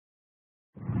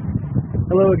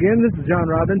Hello again, this is John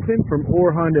Robinson from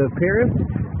Or Honda of Paris,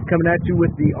 coming at you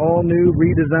with the all-new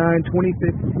redesigned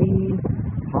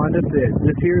 2015 Honda Fit.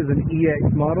 This here is an EX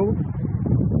model.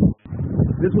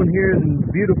 This one here is in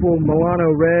beautiful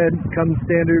Milano red, comes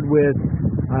standard with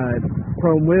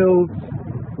chrome wheels,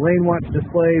 lane watch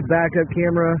display, backup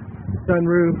camera,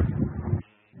 sunroof.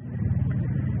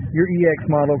 Your EX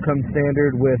model comes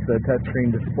standard with a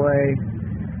touchscreen display.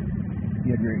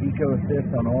 You have your Eco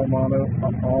Assist on all models,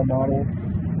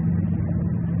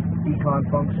 Econ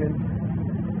function,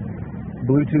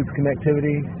 Bluetooth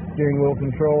connectivity, steering wheel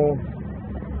control,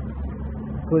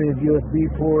 plenty of USB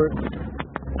ports.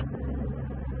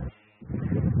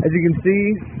 As you can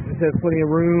see, this has plenty of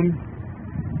room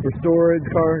for storage,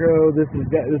 cargo. This is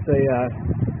a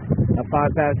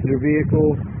 5-passenger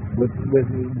vehicle with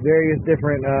various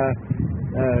different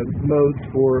modes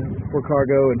for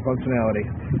cargo and functionality.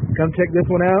 Come check this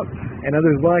one out and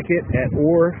others like it at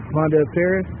Or Honda of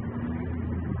Paris,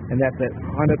 and that's at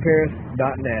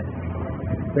hondaparis.net.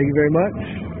 Thank you very much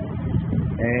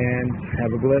and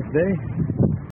have a blessed day.